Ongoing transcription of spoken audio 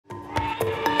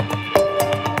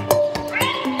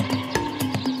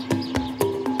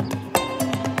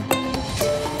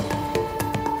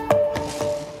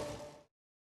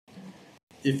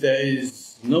if there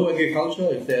is no agriculture,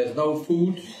 if there is no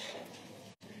food,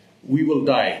 we will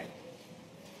die.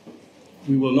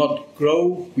 We will not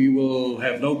grow, we will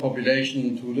have no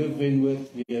population to live in with,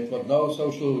 we have got no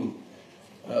social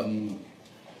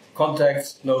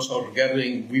contacts, no social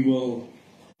gathering, we will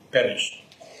perish.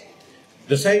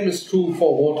 The same is true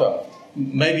for water,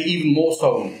 maybe even more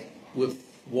so with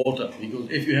water,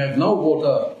 because if you have no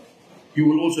water, you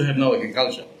will also have no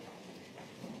agriculture.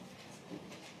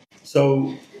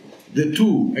 So the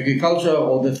two, agriculture,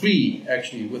 or the three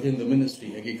actually within the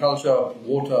ministry, agriculture,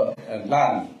 water and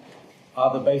land,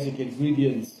 are the basic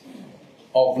ingredients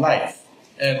of life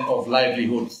and of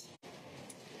livelihoods.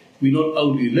 We not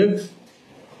only live,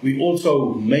 we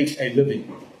also make a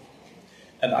living.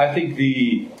 And I think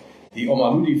the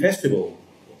Omaludi Festival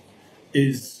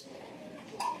is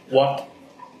what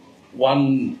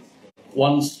one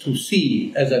wants to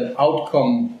see as an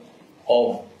outcome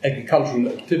of agricultural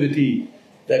activity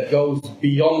that goes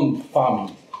beyond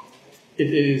farming.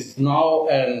 It is now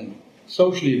an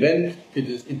social event, it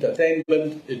is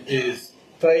entertainment, it is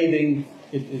trading,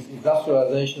 it is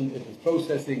industrialization, it is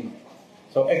processing.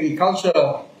 So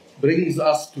agriculture brings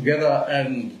us together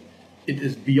and it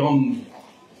is beyond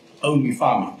only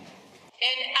farming.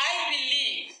 And I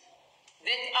believe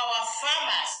that our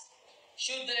farmers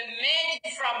should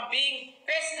emerge from being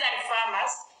personal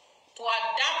farmers to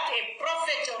adopt a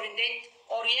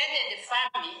profit-oriented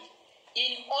farming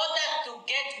in order to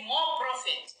get more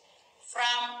profit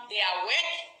from their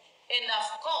work, and of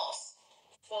course,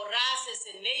 for us as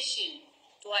a nation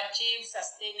to achieve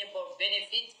sustainable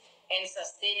benefit and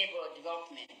sustainable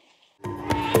development.